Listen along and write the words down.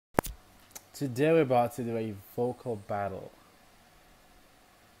Today we're about to do a vocal battle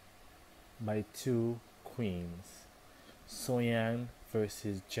by two queens, SoHyang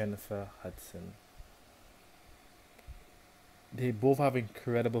versus Jennifer Hudson. They both have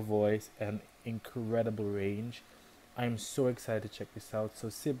incredible voice and incredible range. I'm so excited to check this out. So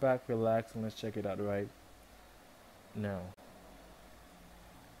sit back, relax, and let's check it out right now.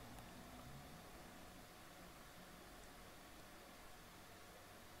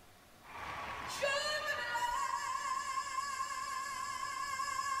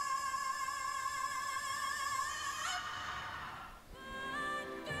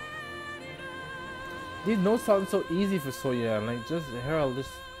 These notes sound so easy for SoHyang. Like just here are just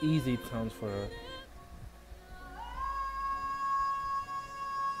easy sounds for her.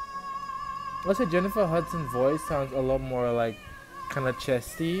 Let's say Jennifer Hudson's voice sounds a lot more like kind of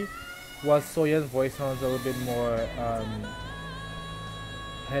chesty, while SoHyang's voice sounds a little bit more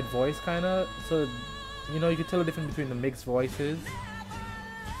head voice kind of. So you know you can tell the difference between the mixed voices.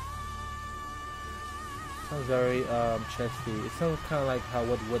 Sounds very chesty. It sounds kind of like how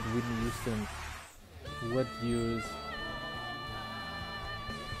what Whitney Houston would use.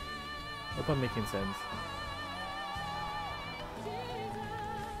 Hope I'm making sense.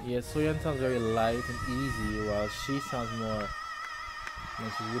 Yeah, SoHyang sounds very light and easy, while she sounds more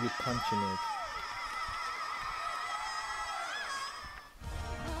like she's really punching it.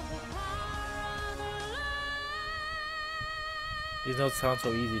 These notes sound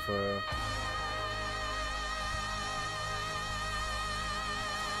so easy for her.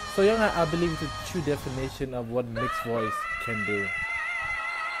 SoHyang, I believe, is a true definition of what mixed voice can do.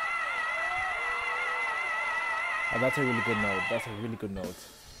 Oh, that's a really good note. That's a really good note.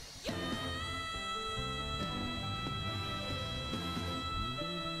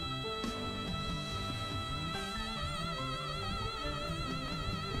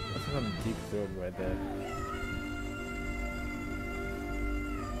 That's some deep throat right there.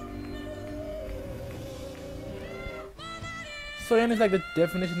 SoHyang is like the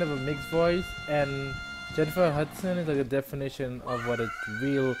definition of a mixed voice, and Jennifer Hudson is like the definition of what a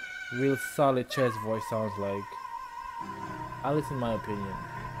real solid chest voice sounds like. At least in my opinion.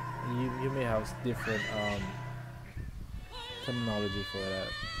 You may have different terminology for that.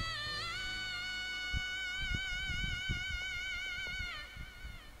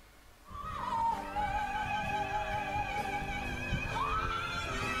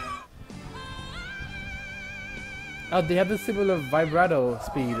 Oh, they have the similar vibrato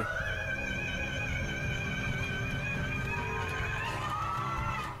speed.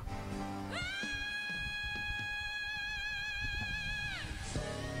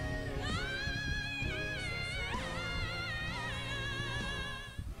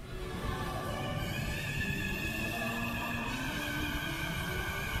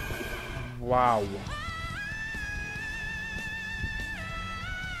 Wow.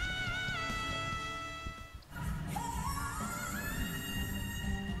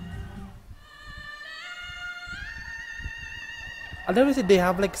 I never said they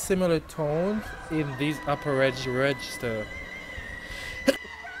have like similar tones in these upper register.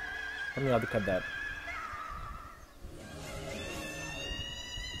 Let me have to cut that.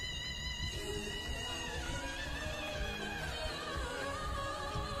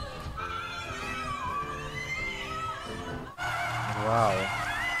 Wow.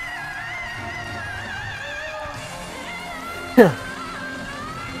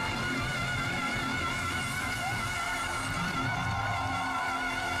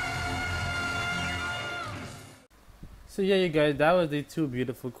 So yeah, you guys, that was the two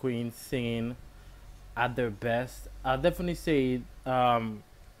beautiful queens singing at their best. I'll definitely say you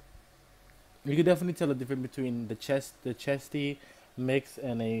could definitely tell the difference between the chesty mix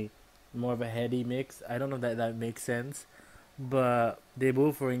and a more of a heady mix. I don't know if that makes sense, but they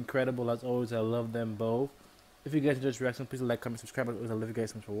both were incredible as always. I love them both. If you guys enjoyed this reaction, please like, comment, subscribe. As always, I love you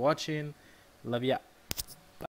guys. Thanks for watching. Love ya.